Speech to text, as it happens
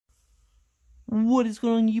What is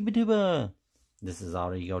going on, YouTuber? This is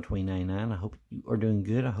Alter Ego 2099. I hope you are doing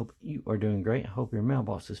good. I hope you are doing great. I hope your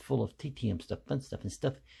mailbox is full of TTM stuff, fun stuff, and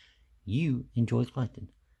stuff you enjoy collecting.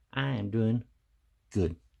 I am doing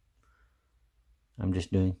good. I'm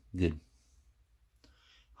just doing good.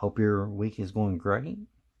 Hope your week is going great.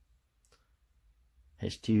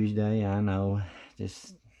 It's Tuesday, I know.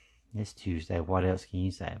 It's Tuesday. What else can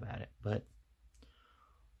you say about it? But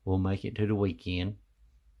we'll make it to the weekend.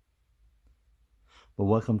 But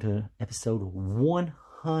welcome to episode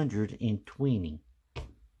 120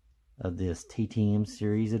 of this TTM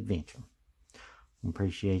series adventure. I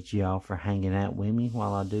appreciate y'all for hanging out with me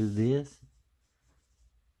while I do this.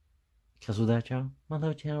 Because without y'all, my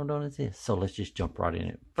little channel don't exist. So let's just jump right in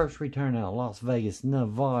it. First return out of Las Vegas,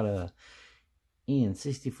 Nevada in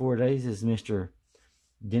 64 days is Mr.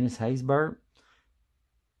 Dennis Haysbert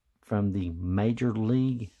from the Major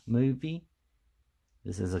League movie.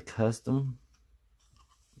 This is a custom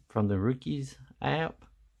from the Rookies app.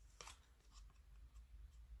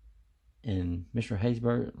 And Mr.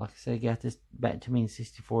 Haysbert, like I said, got this back to me in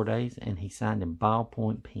 64 days, and he signed in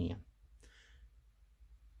ballpoint pen.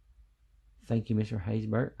 Thank you, Mr.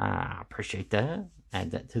 Haysbert. I appreciate that.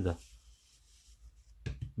 Add that to the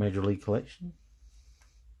Major League collection.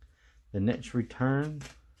 The next return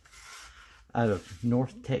out of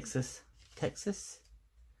North Texas,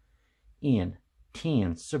 in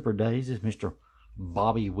 10 super days is Mr.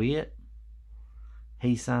 Bobby Witt.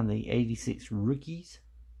 He signed the 86 Rookies.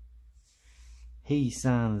 He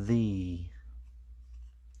signed the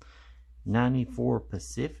 94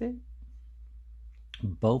 Pacific.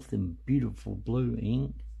 Both in beautiful blue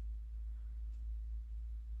ink.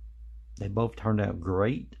 They both turned out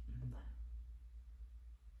great.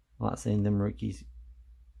 I like seeing them Rookies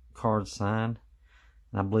cards signed.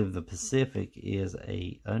 And I believe the Pacific is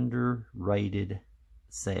a underrated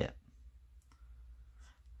set.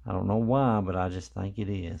 I don't know why, but I just think it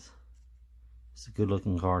is. It's a good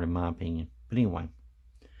looking card in my opinion. But anyway,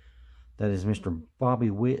 that is Mr. Bobby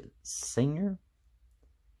Witt Sr.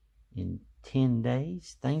 in 10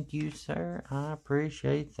 days. Thank you, sir. I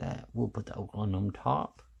appreciate that. We'll put the Oakland on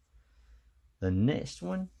top. The next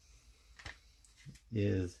one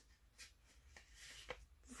is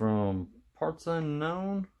from Parts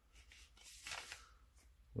Unknown,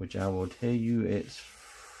 which I will tell you it's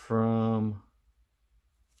from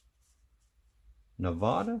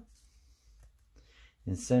Nevada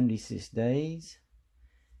in 76 days,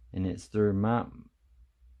 and it's through Mike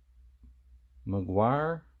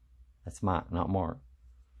McGuire. That's Mike, not Mark.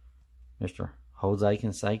 Mr. Jose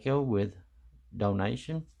Canseco with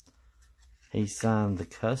donation. He signed the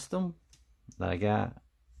custom that I got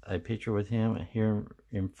a picture with him here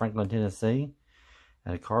in Franklin, Tennessee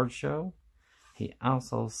at a card show. He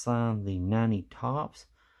also signed the 90 Tops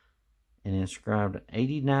and inscribed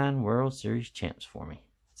 89 World Series champs for me.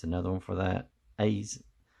 It's another one for that A's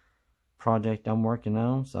project I'm working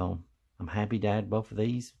on, so I'm happy to add both of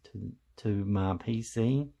these to my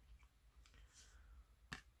PC.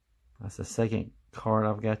 That's the second card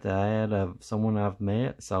I've got to add of someone I've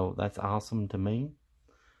met, so that's awesome to me.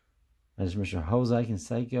 That is Mr. Jose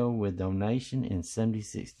Canseco with donation in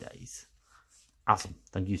 76 days. Awesome.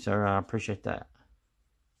 Thank you, sir. I appreciate that.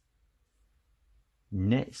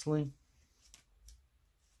 Nextly,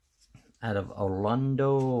 out of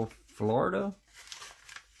Orlando, Florida,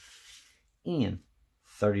 in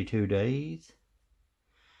 32 days,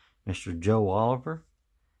 Mr. Joe Oliver.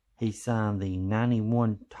 He signed the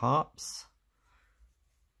 91 Tops,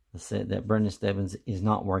 the set that Brendan Stebbins is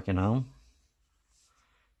not working on.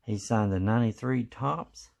 He signed the 93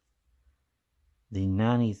 Tops, the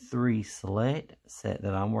 93 Select set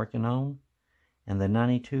that I'm working on, and the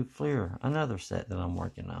 92 Fleer, another set that I'm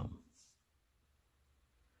working on.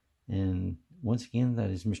 And once again,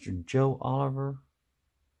 that is Mr. Joe Oliver,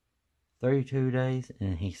 32 days,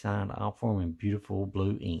 and he signed all for them in beautiful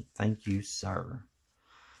blue ink. Thank you, sir.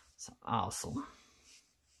 It's awesome.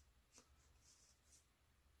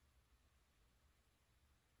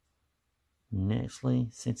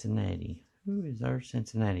 Nextly, Cincinnati. Who is our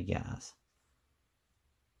Cincinnati guys?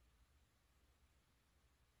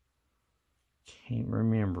 Can't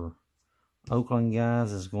remember. Oakland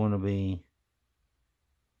guys is going to be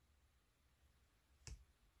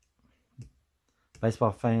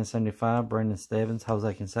Baseball Fan 75, Brendan Stebbins.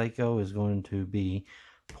 Jose Canseco is going to be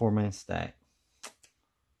Poor Man Stack.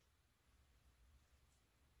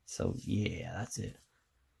 So, yeah, that's it.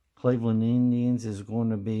 Cleveland Indians is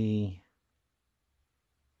going to be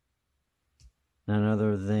none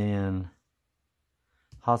other than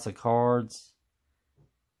House of Cards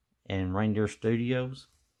and Reindeer Studios.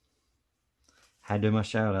 Had to do my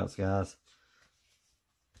shout outs, guys.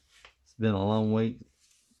 been a long week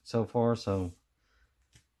so far, so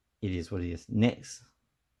it is what it is. Next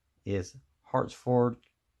is Hartsford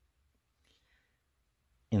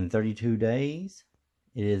in 32 days.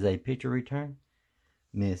 It is a picture return.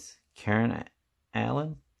 Miss Karen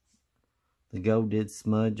Allen. The goat did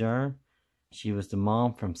smudge her. She was the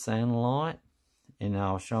mom from Sandlot. And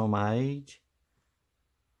I'll show my age.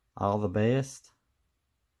 All the best.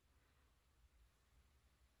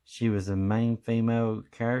 She was the main female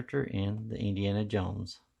character in the Indiana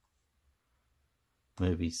Jones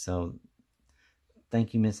movie. So,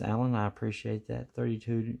 thank you, Miss Allen. I appreciate that.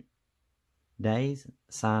 32 days.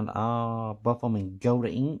 Signed all Buffalo and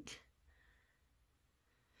Golda ink.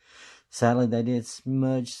 Sadly, they did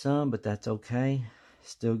smudge some, but that's okay.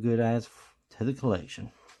 Still good as to the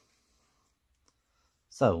collection.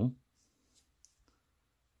 So,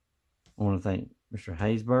 I want to thank Mr.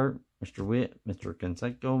 Haysbert, Mr. Witt, Mr.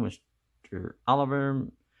 Canseco, Mr. Oliver,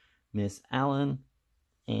 Miss Allen,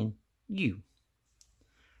 and you.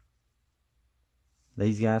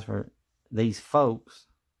 These folks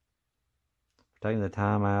for taking the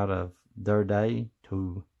time out of their day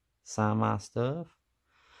to sign my stuff.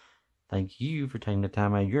 Thank you for taking the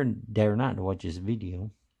time out of your day or night to watch this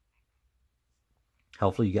video.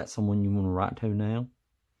 Hopefully you got someone you want to write to now.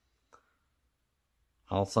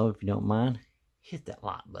 Also, if you don't mind, hit that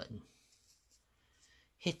like button.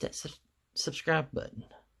 Hit that subscribe button.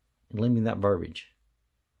 And leave me that verbiage.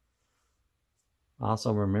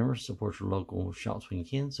 Also, remember, support your local shops when you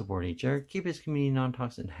can. Support each other. Keep this community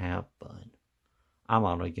non-toxic and have fun. I'm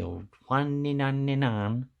Auto Go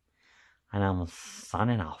 2099. And I'm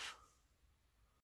signing off.